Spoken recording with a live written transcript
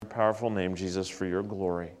powerful name, Jesus, for your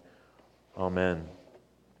glory. Amen.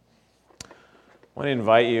 I want to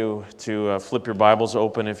invite you to flip your Bibles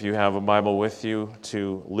open, if you have a Bible with you,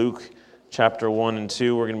 to Luke chapter 1 and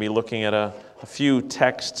 2. We're going to be looking at a few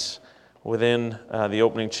texts within the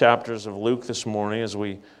opening chapters of Luke this morning as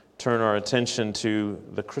we turn our attention to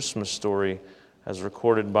the Christmas story as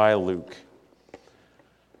recorded by Luke. I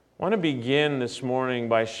want to begin this morning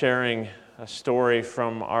by sharing a story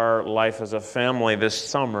from our life as a family this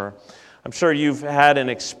summer. I'm sure you've had an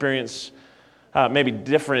experience maybe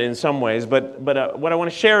different in some ways, but what I want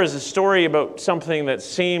to share is a story about something that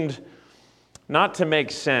seemed not to make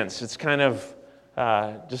sense. It's kind of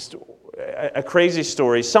just a crazy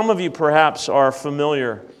story. Some of you perhaps are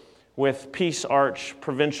familiar with Peace Arch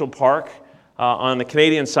Provincial Park on the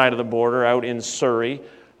Canadian side of the border out in Surrey.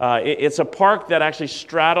 It's a park that actually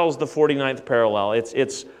straddles the 49th parallel.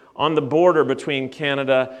 It's on the border between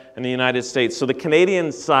Canada and the United States. So the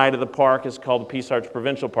Canadian side of the park is called Peace Arch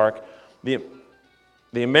Provincial Park.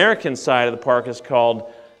 The American side of the park is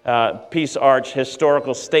called Peace Arch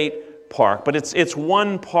Historical State Park. But it's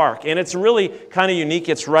one park, and it's really kind of unique.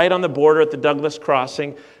 It's right on the border at the Douglas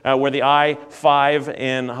Crossing where the I-5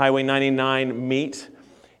 and Highway 99 meet.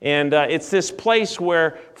 And it's this place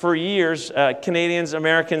where, for years, Canadians,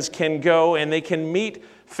 Americans can go and they can meet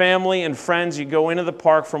family and friends. You go into the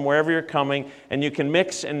park from wherever you're coming, and you can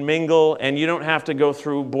mix and mingle, and you don't have to go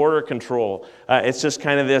through border control. It's just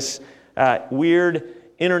kind of this weird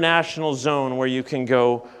international zone where you can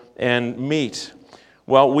go and meet.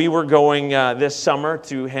 Well, we were going this summer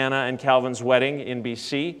to Hannah and Calvin's wedding in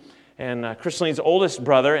BC, and Christeline's oldest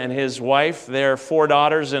brother and his wife, their 4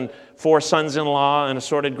 daughters and 4 sons-in-law and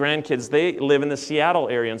assorted grandkids, they live in the Seattle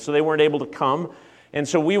area, and so they weren't able to come, and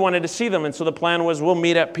so we wanted to see them, and so the plan was we'll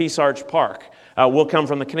meet at Peace Arch Park. We'll come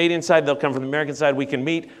from the Canadian side, they'll come from the American side, we can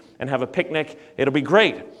meet and have a picnic. It'll be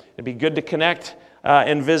great. It'd be good to connect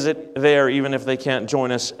and visit there, even if they can't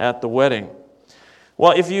join us at the wedding.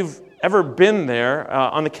 Well, if you've ever been there,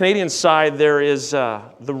 on the Canadian side, there is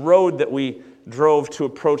the road that we drove to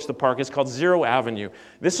approach the park. It's called Zero Avenue.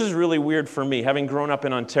 This is really weird for me, having grown up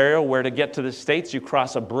in Ontario, where to get to the States, you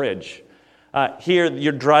cross a bridge. Here,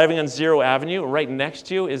 you're driving on Zero Avenue. Right next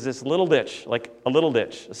to you is this little ditch, like a little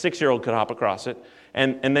ditch. A 6-year-old could hop across it,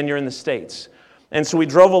 and then you're in the States. And so we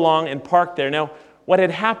drove along and parked there. Now, what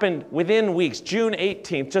had happened within weeks, June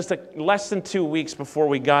 18th, just less than 2 weeks before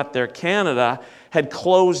we got there, Canada had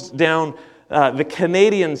closed down the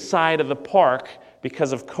Canadian side of the park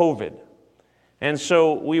because of COVID. And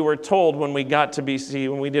so we were told when we got to BC,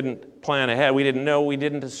 when we didn't plan ahead, we didn't know, we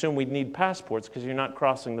didn't assume we'd need passports because you're not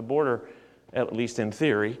crossing the border, at least in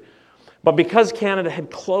theory. But because Canada had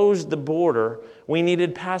closed the border, we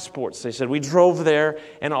needed passports. They said we drove there,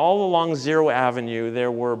 and all along Zero Avenue,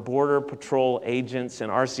 there were Border Patrol agents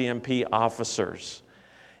and RCMP officers.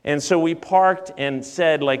 And so we parked and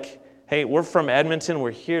said, hey, we're from Edmonton. We're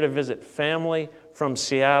here to visit family from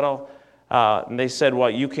Seattle. And they said, well,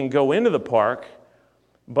 you can go into the park,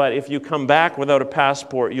 but if you come back without a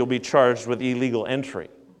passport, you'll be charged with illegal entry.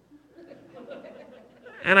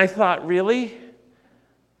 And I thought, really?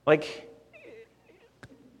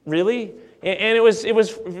 Really? And it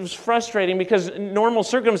was frustrating because in normal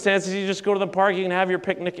circumstances, you just go to the park, you can have your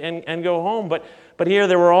picnic and go home. But here,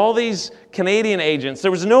 there were all these Canadian agents.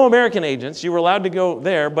 There was no American agents. You were allowed to go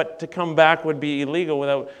there, but to come back would be illegal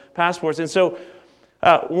without passports. And so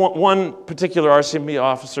one particular RCMP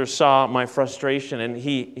officer saw my frustration, and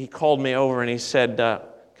he called me over and he said,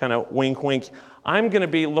 kind of wink, wink, I'm going to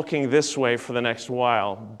be looking this way for the next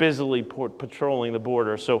while, busily patrolling the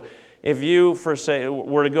border. So if you,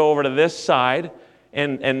 were to go over to this side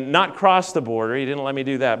and not cross the border, he didn't let me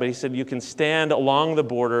do that, but he said you can stand along the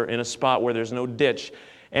border in a spot where there's no ditch,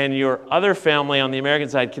 and your other family on the American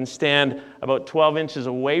side can stand about 12 inches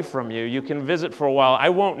away from you. You can visit for a while. I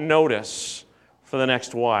won't notice for the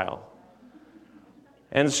next while.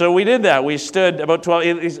 And so we did that. We stood about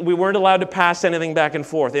 12. We weren't allowed to pass anything back and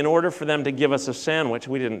forth. In order for them to give us a sandwich,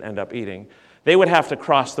 we didn't end up eating. They would have to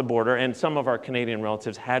cross the border, and some of our Canadian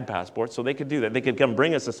relatives had passports, so they could do that. They could come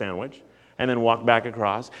bring us a sandwich and then walk back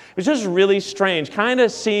across. It was just really strange. Kind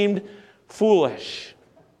of seemed foolish.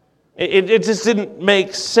 It just didn't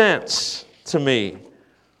make sense to me.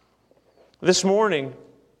 This morning,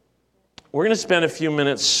 we're going to spend a few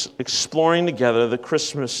minutes exploring together the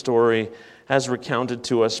Christmas story as recounted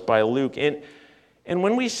to us by Luke. And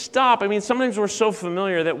when we stop, sometimes we're so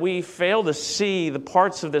familiar that we fail to see the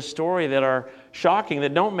parts of this story that are shocking,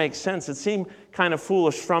 that don't make sense, that seem kind of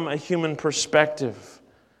foolish from a human perspective.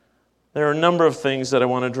 There are a number of things that I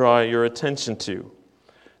want to draw your attention to.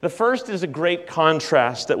 The first is a great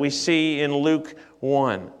contrast that we see in Luke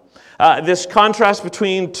 1. This contrast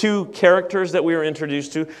between two characters that we are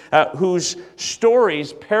introduced to, whose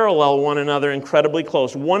stories parallel one another incredibly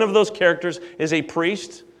close. One of those characters is a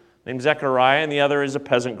priest named Zechariah, and the other is a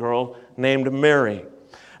peasant girl named Mary.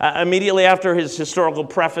 Immediately after his historical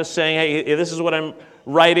preface saying, hey, this is what I'm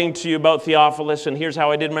writing to you about Theophilus, and here's how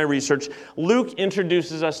I did my research, Luke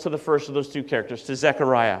introduces us to the first of those two characters, to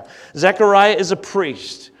Zechariah. Zechariah is a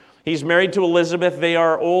priest. He's married to Elizabeth. They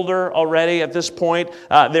are older already at this point.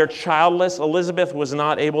 They're childless. Elizabeth was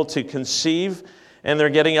not able to conceive, and they're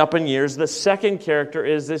getting up in years. The second character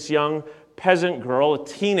is this young peasant girl, a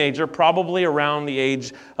teenager, probably around the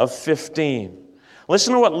age of 15.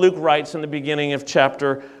 Listen to what Luke writes in the beginning of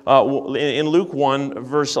in Luke 1,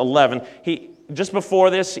 verse 11. Just before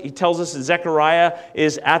this, he tells us that Zechariah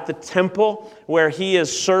is at the temple where he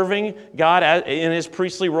is serving God in his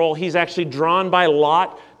priestly role. He's actually drawn by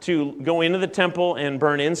lot to go into the temple and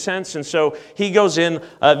burn incense. And so he goes in.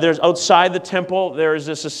 There's outside the temple, there is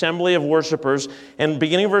this assembly of worshipers. And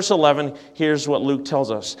beginning verse 11, here's what Luke tells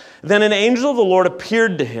us. Then an angel of the Lord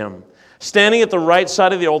appeared to him, standing at the right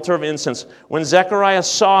side of the altar of incense. When Zechariah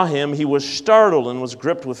saw him, he was startled and was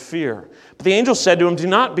gripped with fear. But the angel said to him, "Do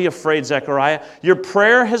not be afraid, Zechariah. Your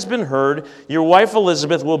prayer has been heard. Your wife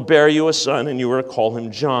Elizabeth will bear you a son, and you are to call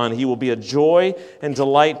him John. He will be a joy and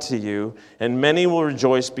delight to you, and many will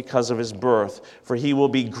rejoice because of his birth, for he will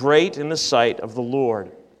be great in the sight of the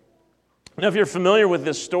Lord." Now, if you're familiar with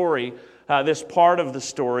this story, this part of the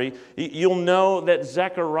story, you'll know that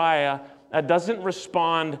Zechariah doesn't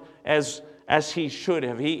respond as he should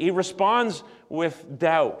have. He responds with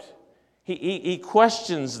doubt. He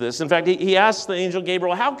questions this. In fact, he asks the angel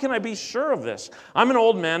Gabriel, "How can I be sure of this? I'm an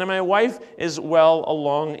old man and my wife is well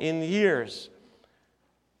along in years."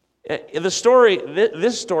 This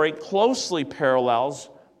story closely parallels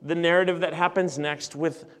the narrative that happens next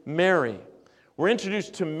with Mary. We're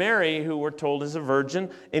introduced to Mary, who we're told is a virgin,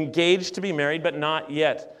 engaged to be married, but not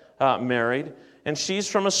yet married. And she's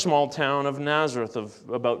from a small town of Nazareth of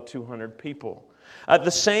about 200 people.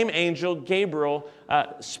 The same angel, Gabriel,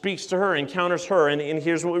 speaks to her, encounters her, and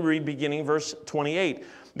here's what we read beginning verse 28.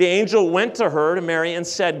 The angel went to her, to Mary, and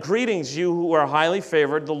said, "Greetings, you who are highly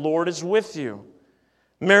favored, the Lord is with you."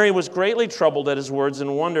 Mary was greatly troubled at his words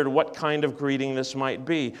and wondered what kind of greeting this might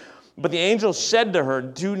be. But the angel said to her,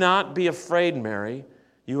 "Do not be afraid, Mary.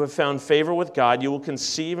 You have found favor with God. You will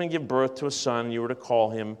conceive and give birth to a son, and you are to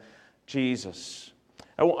call him Jesus."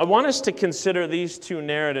 I want us to consider these two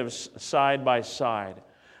narratives side by side.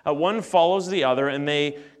 One follows the other, and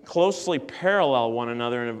they closely parallel one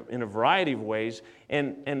another in a variety of ways,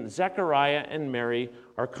 and Zechariah and Mary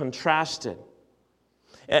are contrasted.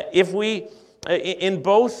 In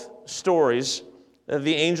both stories,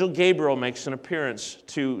 the angel Gabriel makes an appearance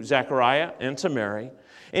to Zechariah and to Mary.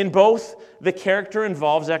 In both, the character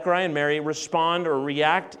involved, Zechariah and Mary, respond or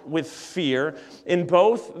react with fear. In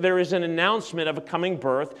both, there is an announcement of a coming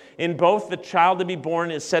birth. In both, the child to be born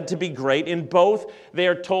is said to be great. In both, they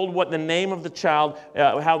are told what the name of the child,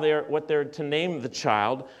 what they're to name the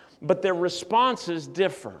child, but their responses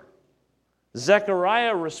differ.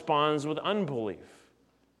 Zechariah responds with unbelief,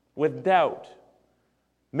 with doubt.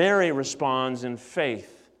 Mary responds in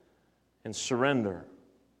faith and surrender.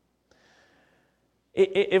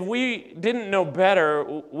 If we didn't know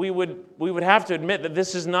better, we would have to admit that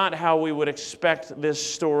this is not how we would expect this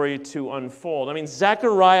story to unfold. I mean,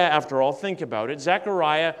 Zechariah, after all, think about it.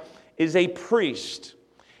 Zechariah is a priest.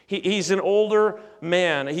 He's an older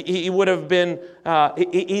man. He would have been,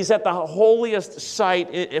 he's at the holiest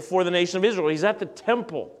site for the nation of Israel. He's at the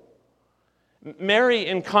temple. Mary,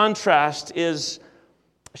 in contrast,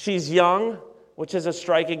 she's young, which is a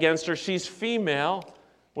strike against her. She's female,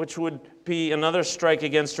 which would be another strike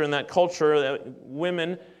against her in that culture.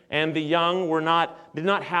 Women and the young did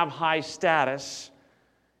not have high status.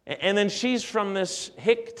 And then she's from this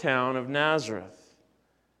hick town of Nazareth.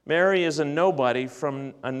 Mary is a nobody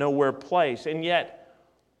from a nowhere place. And yet,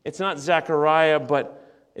 it's not Zechariah, but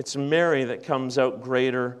it's Mary that comes out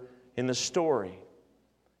greater in the story.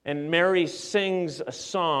 And Mary sings a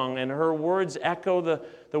song, and her words echo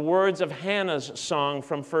the words of Hannah's song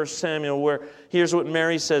from 1 Samuel, where here's what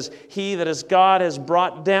Mary says: "He that is God has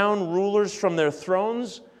brought down rulers from their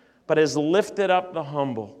thrones, but has lifted up the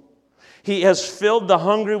humble. He has filled the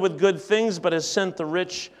hungry with good things, but has sent the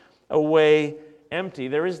rich away empty."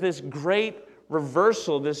 There is this great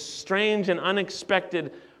reversal, this strange and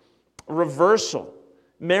unexpected reversal.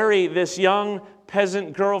 Mary, this young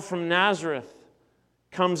peasant girl from Nazareth,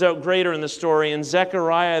 comes out greater in the story, and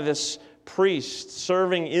Zechariah, this priest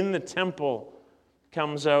serving in the temple,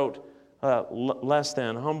 comes out less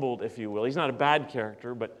than humbled, if you will. He's not a bad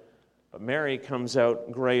character, but but Mary comes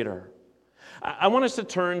out greater. I want us to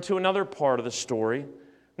turn to another part of the story,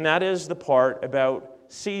 and that is the part about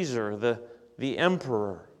Caesar, the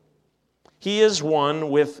emperor. He is one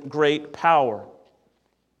with great power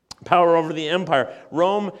over the empire.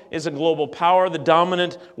 Rome is a global power, the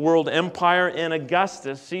dominant world empire, and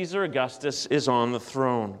Augustus, Caesar Augustus, is on the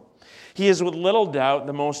throne. He is with little doubt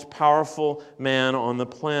the most powerful man on the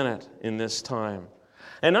planet in this time.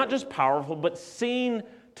 And not just powerful, but seen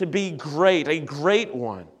to be great, a great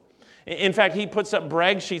one. In fact, he puts up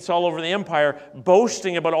brag sheets all over the empire,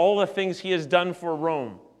 boasting about all the things he has done for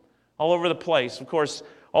Rome, all over the place. Of course,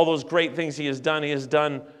 all those great things he has done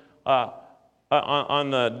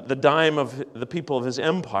on the dime of the people of his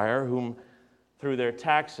empire, whom through their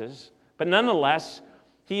taxes. But nonetheless,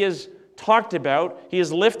 he is talked about, he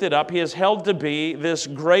is lifted up, he is held to be this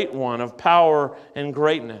great one of power and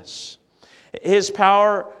greatness. His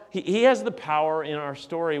power, he has the power in our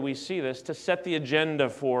story, we see this, to set the agenda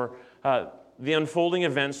for the unfolding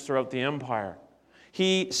events throughout the empire.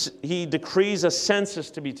 He decrees a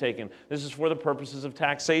census to be taken. This is for the purposes of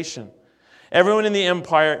taxation. Everyone in the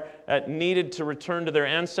empire needed to return to their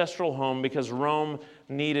ancestral home because Rome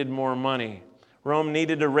needed more money. Rome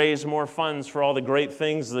needed to raise more funds for all the great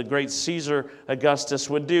things the great Caesar Augustus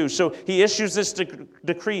would do. So he issues this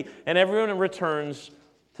decree, and everyone returns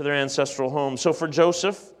to their ancestral home. So for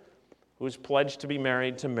Joseph, who is pledged to be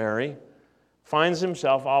married to Mary, finds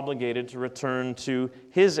himself obligated to return to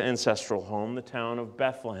his ancestral home, the town of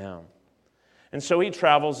Bethlehem. And so he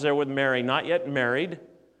travels there with Mary, not yet married,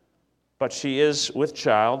 but she is with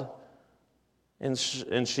child, and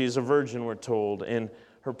she's a virgin, we're told, and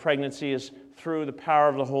her pregnancy is through the power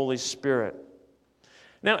of the Holy Spirit.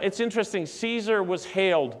 Now, it's interesting, Caesar was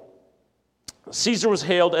hailed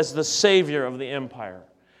as the savior of the empire,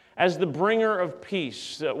 as the bringer of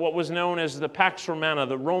peace, what was known as the Pax Romana,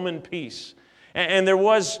 the Roman peace. And there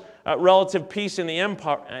was relative peace in the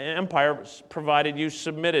empire, provided you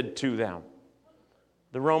submitted to them.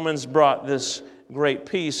 The Romans brought this great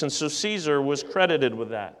peace, and so Caesar was credited with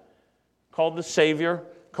that. Called the Savior,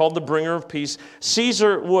 called the bringer of peace.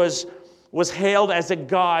 Caesar was hailed as a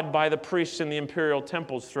god by the priests in the imperial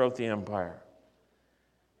temples throughout the empire.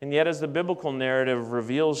 And yet, as the biblical narrative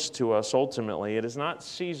reveals to us ultimately, it is not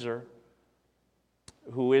Caesar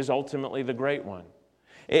who is ultimately the great one.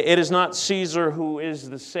 It is not Caesar who is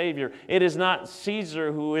the Savior. It is not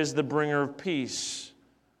Caesar who is the bringer of peace.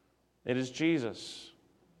 It is Jesus.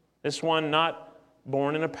 This one not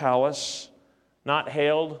born in a palace, not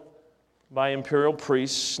hailed by imperial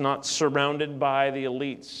priests, not surrounded by the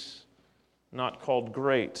elites, not called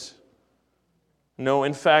great. No,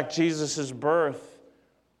 in fact, Jesus' birth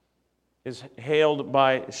is hailed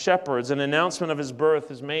by shepherds. An announcement of his birth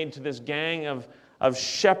is made to this gang of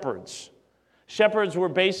shepherds. Shepherds were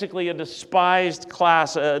basically a despised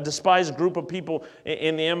class, a despised group of people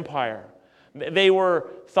in the empire. They were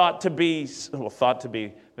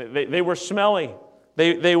they were smelly.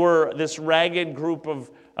 They were this ragged group of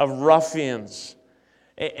ruffians.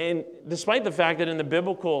 And despite the fact that in the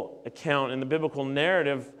biblical account, in the biblical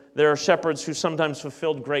narrative, there are shepherds who sometimes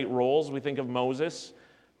fulfilled great roles. We think of Moses,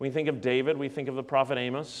 we think of David, we think of the prophet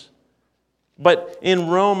Amos. But in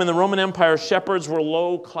Rome, in the Roman Empire, shepherds were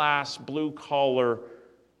low-class, blue-collar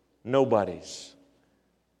nobodies.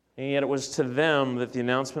 And yet it was to them that the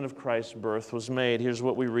announcement of Christ's birth was made. Here's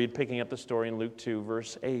what we read, picking up the story in Luke 2,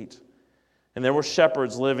 verse 8. And there were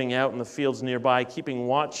shepherds living out in the fields nearby, keeping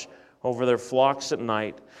watch over their flocks at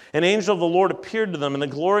night. An angel of the Lord appeared to them, and the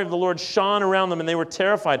glory of the Lord shone around them, and they were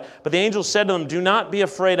terrified. But the angel said to them, "Do not be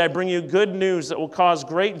afraid. I bring you good news that will cause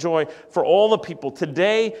great joy for all the people.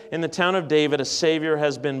 Today, in the town of David, a Savior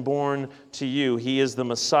has been born to you. He is the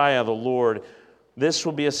Messiah, the Lord. This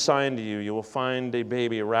will be a sign to you. You will find a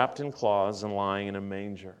baby wrapped in cloths and lying in a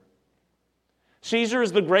manger." Caesar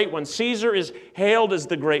is the great one. Caesar is hailed as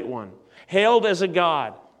the great one, hailed as a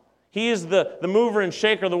god. He is the mover and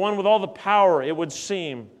shaker, the one with all the power, it would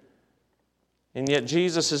seem. And yet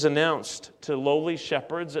Jesus is announced to lowly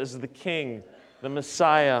shepherds as the King, the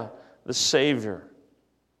Messiah, the Savior.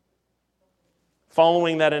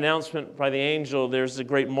 Following that announcement by the angel, there's a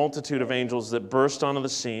great multitude of angels that burst onto the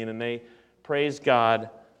scene, and they praise God.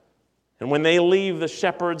 And when they leave, the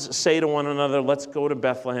shepherds say to one another, "Let's go to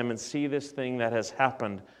Bethlehem and see this thing that has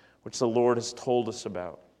happened, which the Lord has told us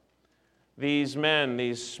about." These men,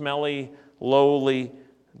 these smelly, lowly,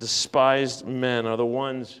 despised men are the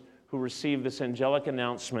ones who receive this angelic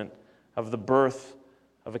announcement of the birth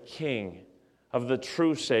of a king, of the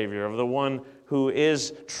true Savior, of the one who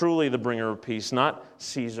is truly the bringer of peace, not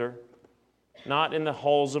Caesar, not in the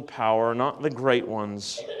halls of power, not the great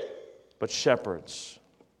ones, but shepherds.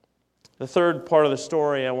 The third part of the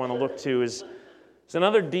story I want to look to is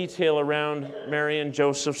another detail around Mary and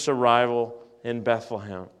Joseph's arrival in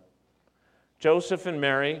Bethlehem. Joseph and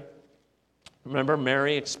Mary, remember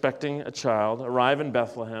Mary expecting a child, arrive in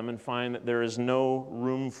Bethlehem and find that there is no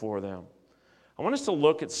room for them. I want us to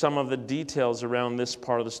look at some of the details around this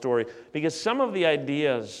part of the story, because some of the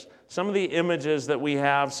ideas, some of the images that we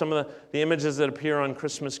have, some of the images that appear on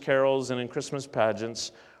Christmas carols and in Christmas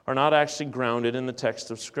pageants are not actually grounded in the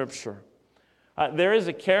text of Scripture. There is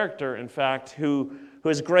a character, in fact, who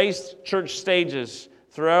has graced church stages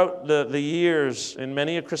throughout the years in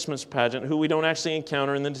many a Christmas pageant who we don't actually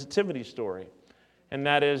encounter in the nativity story, and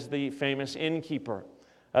that is the famous innkeeper.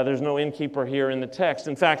 There's no innkeeper here in the text.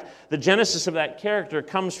 In fact, the genesis of that character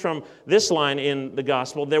comes from this line in the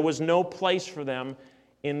gospel: there was no place for them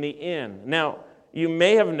in the inn. Now, you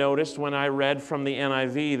may have noticed when I read from the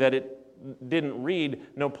NIV that it didn't read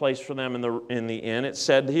 "no place for them in the inn." It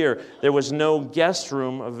said here, there was no guest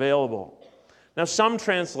room available. Now, some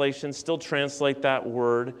translations still translate that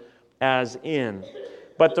word as inn.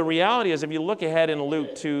 But the reality is, if you look ahead in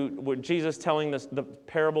Luke to Jesus telling the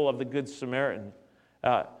parable of the Good Samaritan,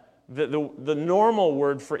 the normal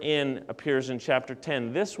word for inn appears in chapter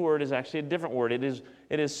 10. This word is actually a different word. It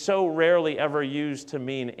is so rarely ever used to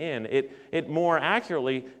mean inn. It more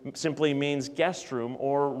accurately simply means guest room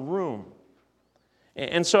or room.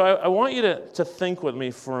 And so I want you to think with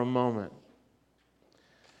me for a moment.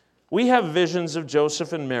 We have visions of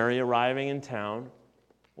Joseph and Mary arriving in town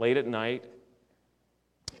late at night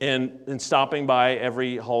and stopping by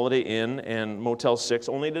every Holiday Inn and Motel 6,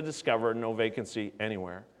 only to discover no vacancy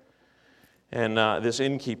anywhere. And this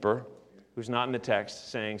innkeeper, who's not in the text,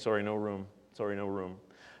 saying, sorry, no room. Sorry, no room.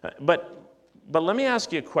 But let me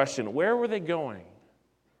ask you a question. Where were they going?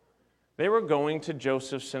 They were going to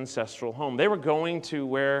Joseph's ancestral home. They were going to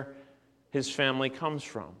where his family comes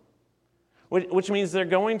from, which means they're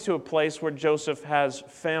going to a place where Joseph has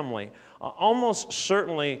family. Almost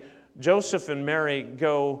certainly, Joseph and Mary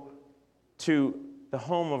go to the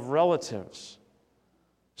home of relatives.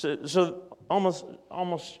 So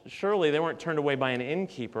almost surely they weren't turned away by an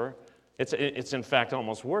innkeeper. It's in fact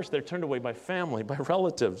almost worse. They're turned away by family, by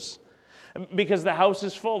relatives. Because the house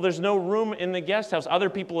is full. There's no room in the guest house. Other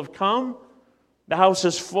people have come. The house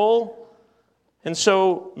is full. And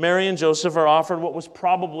so Mary and Joseph are offered what was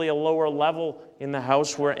probably a lower level in the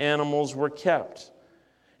house where animals were kept.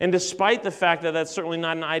 And despite the fact that that's certainly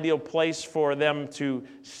not an ideal place for them to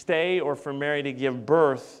stay or for Mary to give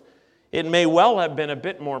birth, it may well have been a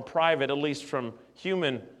bit more private, at least from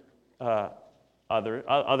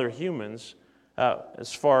other humans,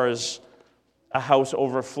 as far as a house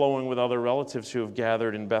overflowing with other relatives who have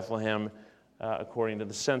gathered in Bethlehem according to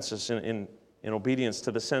the census, in obedience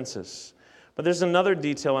to the census. But there's another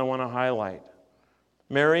detail I want to highlight.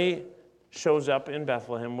 Mary shows up in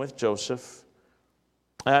Bethlehem with Joseph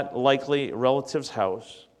at likely relative's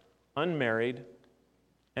house, unmarried,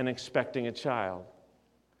 and expecting a child.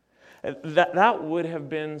 That would have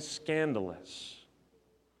been scandalous.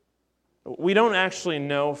 We don't actually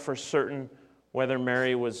know for certain whether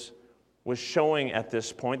Mary was showing at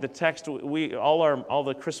this point. The text, all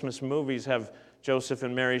the Christmas movies have Joseph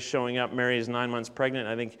and Mary showing up. Mary is 9 months pregnant,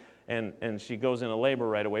 I think, and she goes into labor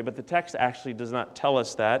right away. But the text actually does not tell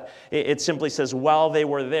us that. It simply says, while they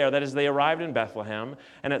were there, that is, they arrived in Bethlehem,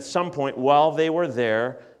 and at some point while they were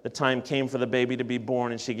there, the time came for the baby to be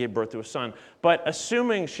born, and she gave birth to a son. But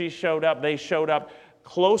assuming they showed up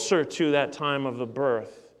closer to that time of the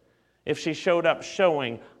birth, if she showed up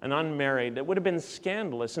showing an unmarried, it would have been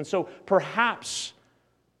scandalous. And so perhaps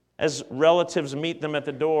as relatives meet them at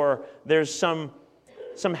the door, there's some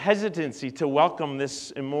hesitancy to welcome this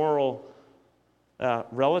immoral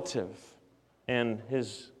relative and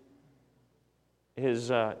his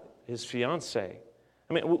fiancée.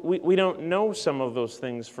 I mean, we don't know some of those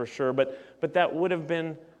things for sure, but that would have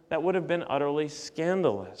been utterly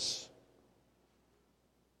scandalous.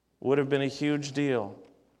 Would have been a huge deal.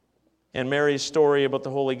 And Mary's story about the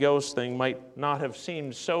Holy Ghost thing might not have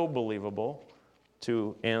seemed so believable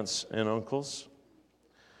to aunts and uncles.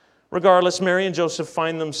 Regardless, Mary and Joseph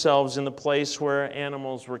find themselves in the place where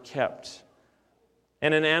animals were kept.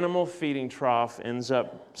 And an animal feeding trough ends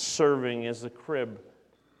up serving as the crib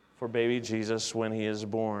for baby Jesus when he is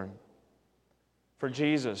born. For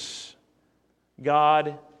Jesus,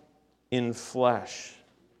 God in flesh.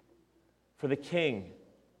 For the King.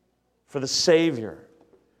 For the Savior.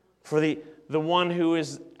 For the one who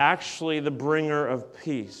is actually the bringer of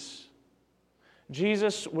peace.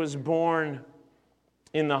 Jesus was born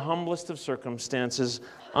in the humblest of circumstances,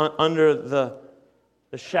 under the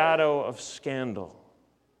shadow of scandal.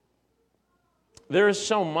 There is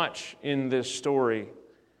so much in this story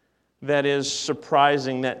that is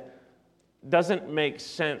surprising, that doesn't make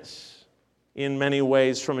sense in many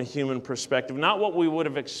ways from a human perspective. Not what we would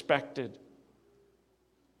have expected.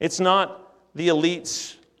 It's not the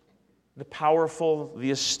elites, the powerful,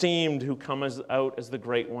 the esteemed who come out as the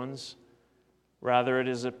great ones. Rather, it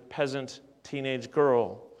is a peasant teenage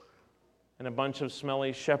girl and a bunch of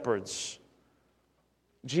smelly shepherds.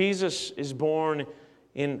 Jesus is born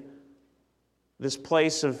in this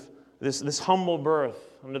place of this humble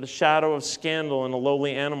birth under the shadow of scandal in a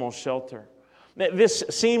lowly animal shelter. This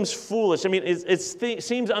seems foolish. I mean, it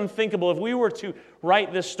seems unthinkable. If we were to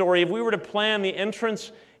write this story, if we were to plan the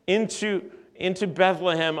entrance into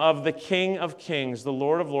Bethlehem of the King of Kings, the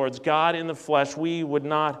Lord of Lords, God in the flesh, we would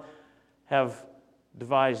not have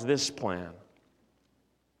devised this plan.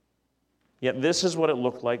 Yet this is what it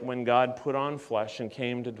looked like when God put on flesh and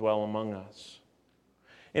came to dwell among us.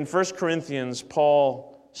 In 1 Corinthians,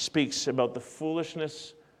 Paul speaks about the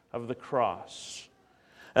foolishness of the cross.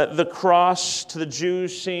 The cross to the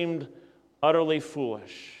Jews seemed utterly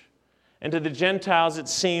foolish, and to the Gentiles it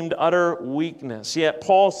seemed utter weakness. Yet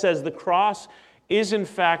Paul says the cross is in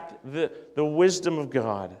fact the wisdom of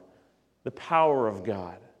God, the power of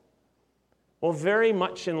God. Well, very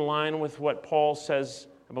much in line with what Paul says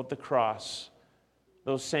about the cross,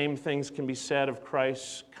 those same things can be said of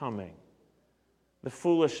Christ's coming. The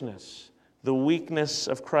foolishness, the weakness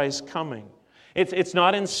of Christ's coming. It's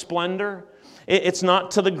not in splendor. It's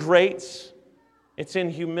not to the greats. It's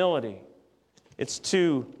in humility. It's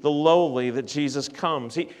to the lowly that Jesus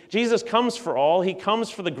comes. Jesus comes for all. He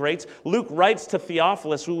comes for the greats. Luke writes to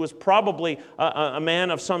Theophilus, who was probably a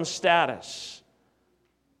man of some status.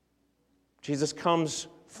 Jesus comes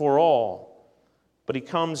for all, but he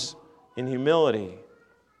comes in humility,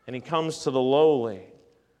 and he comes to the lowly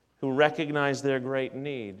who recognize their great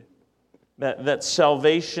need. That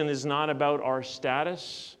salvation is not about our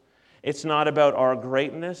status. It's not about our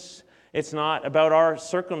greatness. It's not about our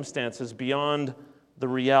circumstances beyond the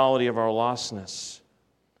reality of our lostness.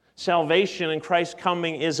 Salvation in Christ's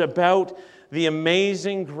coming is about the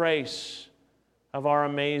amazing grace of our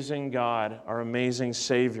amazing God, our amazing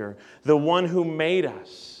Savior. The one who made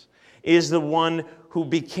us is the one who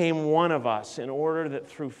became one of us in order that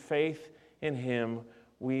through faith in him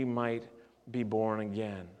we might be born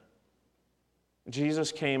again.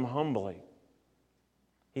 Jesus came humbly.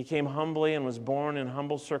 He came humbly and was born in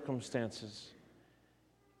humble circumstances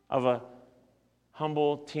of a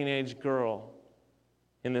humble teenage girl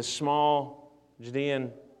in this small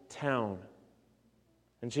Judean town.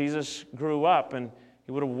 And Jesus grew up, and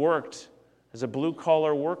he would have worked as a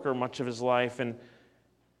blue-collar worker much of his life. And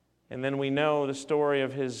then we know the story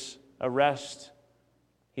of his arrest.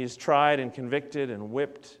 He is tried and convicted and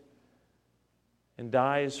whipped and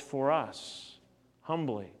dies for us,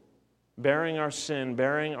 humbly, bearing our sin,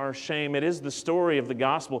 bearing our shame. It is the story of the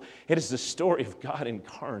gospel. It is the story of God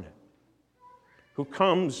incarnate, who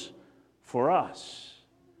comes for us,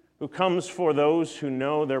 who comes for those who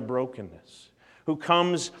know their brokenness, who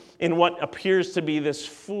comes in what appears to be this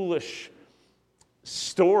foolish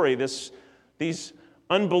story, these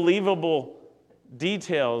unbelievable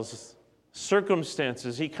details,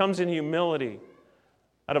 circumstances. He comes in humility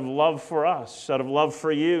out of love for us, out of love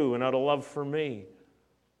for you, and out of love for me.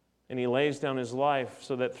 And he lays down his life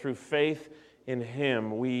so that through faith in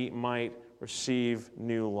him we might receive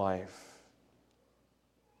new life.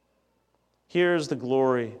 Here's the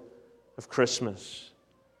glory of Christmas,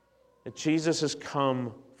 that Jesus has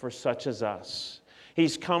come for such as us.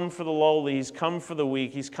 He's come for the lowly. He's come for the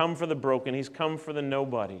weak. He's come for the broken. He's come for the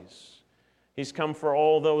nobodies. He's come for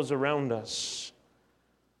all those around us.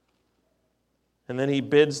 And then he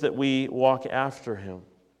bids that we walk after him.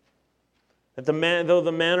 That though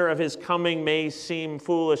the manner of his coming may seem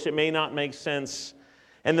foolish, it may not make sense,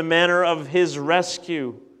 and the manner of his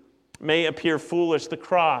rescue may appear foolish, the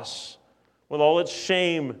cross, with all its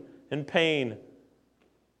shame and pain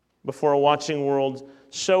before a watching world,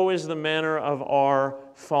 so is the manner of our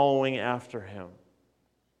following after him.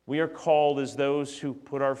 We are called as those who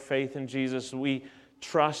put our faith in Jesus. We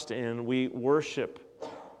trust in, we worship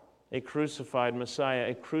a crucified Messiah,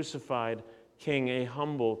 a crucified King, a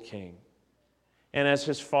humble King. And as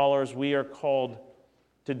his followers, we are called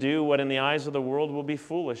to do what in the eyes of the world will be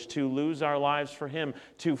foolish, to lose our lives for him,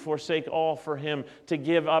 to forsake all for him, to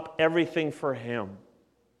give up everything for him.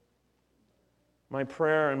 My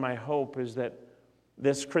prayer and my hope is that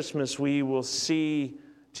this Christmas we will see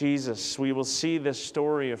Jesus, we will see this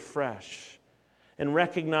story afresh and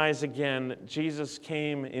recognize again that Jesus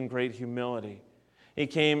came in great humility. He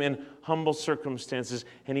came in humble circumstances,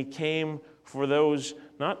 and he came for those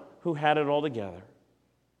not who had it all together,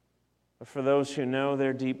 but for those who know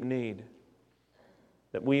their deep need,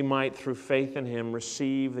 that we might, through faith in him,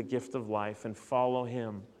 receive the gift of life and follow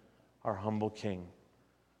him, our humble King.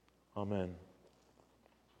 Amen.